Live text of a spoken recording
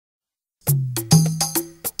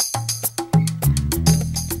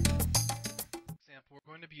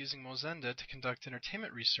We're going to be using Mozenda to conduct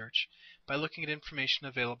entertainment research by looking at information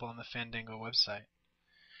available on the Fandango website.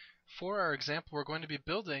 For our example, we're going to be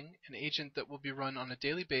building an agent that will be run on a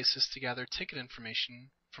daily basis to gather ticket information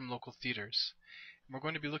from local theaters. And we're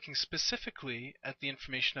going to be looking specifically at the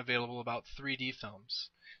information available about 3D films,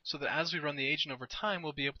 so that as we run the agent over time,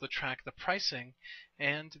 we'll be able to track the pricing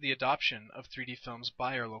and the adoption of 3D films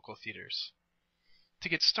by our local theaters. To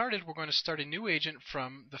get started, we're going to start a new agent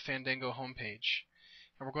from the Fandango homepage.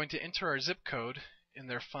 And we're going to enter our zip code in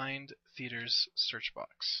their Find Theaters search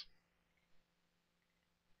box.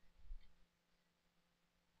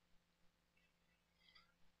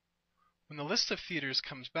 When the list of theaters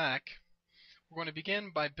comes back, we're going to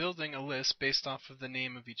begin by building a list based off of the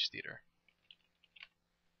name of each theater.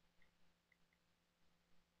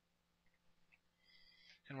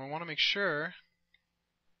 And we want to make sure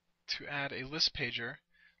to add a list pager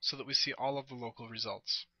so that we see all of the local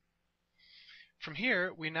results. From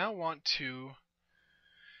here, we now want to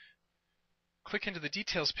click into the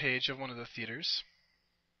details page of one of the theaters.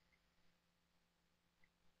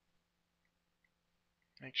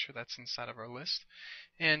 Make sure that's inside of our list.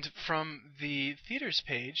 And from the theaters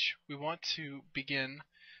page, we want to begin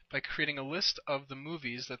by creating a list of the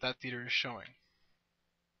movies that that theater is showing.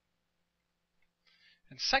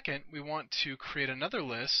 And second, we want to create another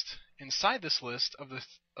list inside this list of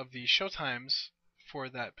the showtimes for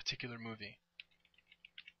that particular movie.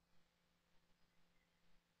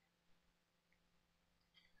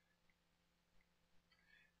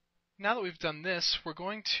 Now that we've done this, we're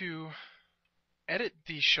going to edit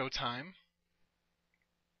the showtime,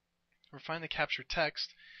 refine the captured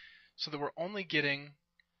text, so that we're only getting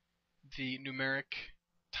the numeric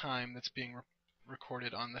time that's being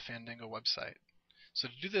recorded on the Fandango website. So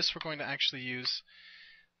to do this, we're going to actually use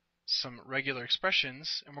some regular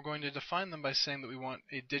expressions, and we're going to define them by saying that we want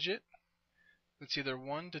a digit that's either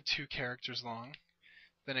 1 to 2 characters long,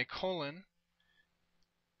 then a colon,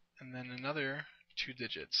 and then another 2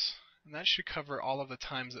 digits. And that should cover all of the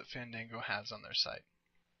times that Fandango has on their site.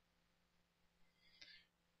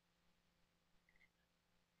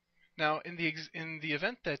 Now, in the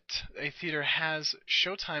event that a theater has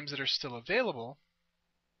showtimes that are still available,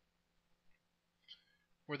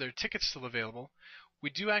 where their ticket's still available, we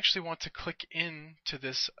do actually want to click into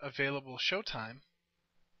this available showtime,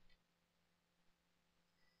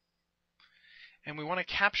 and we want to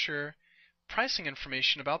capture pricing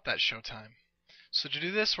information about that showtime. So to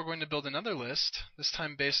do this, we're going to build another list, this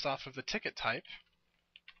time based off of the ticket type.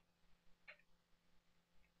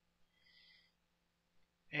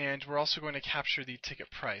 And we're also going to capture the ticket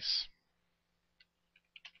price.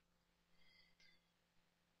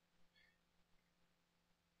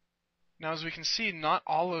 Now, as we can see, not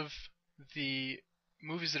all of the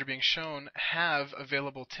movies that are being shown have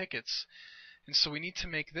available tickets, and so we need to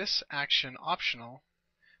make this action optional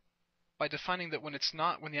by defining that when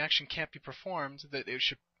the action can't be performed,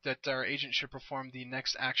 that our agent should perform the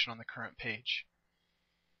next action on the current page.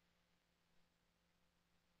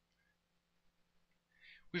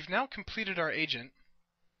 We've now completed our agent,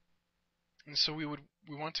 and so we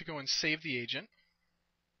want to go and save the agent.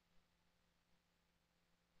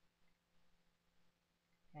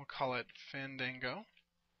 We'll call it Fandango.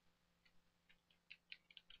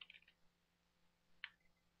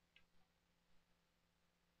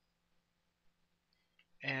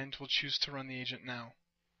 And we'll choose to run the agent now.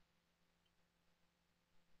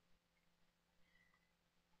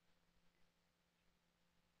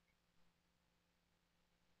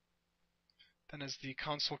 Then as the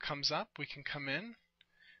console comes up, we can come in.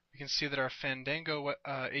 We can see that our Fandango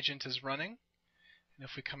agent is running. And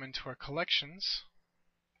if we come into our collections,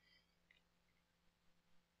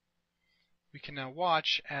 we can now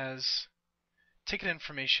watch as ticket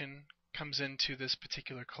information comes into this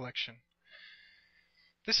particular collection.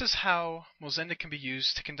 This is how Mozenda can be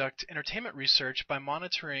used to conduct entertainment research by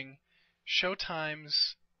monitoring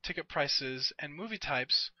showtimes, ticket prices, and movie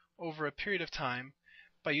types over a period of time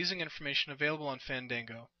by using information available on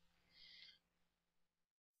Fandango.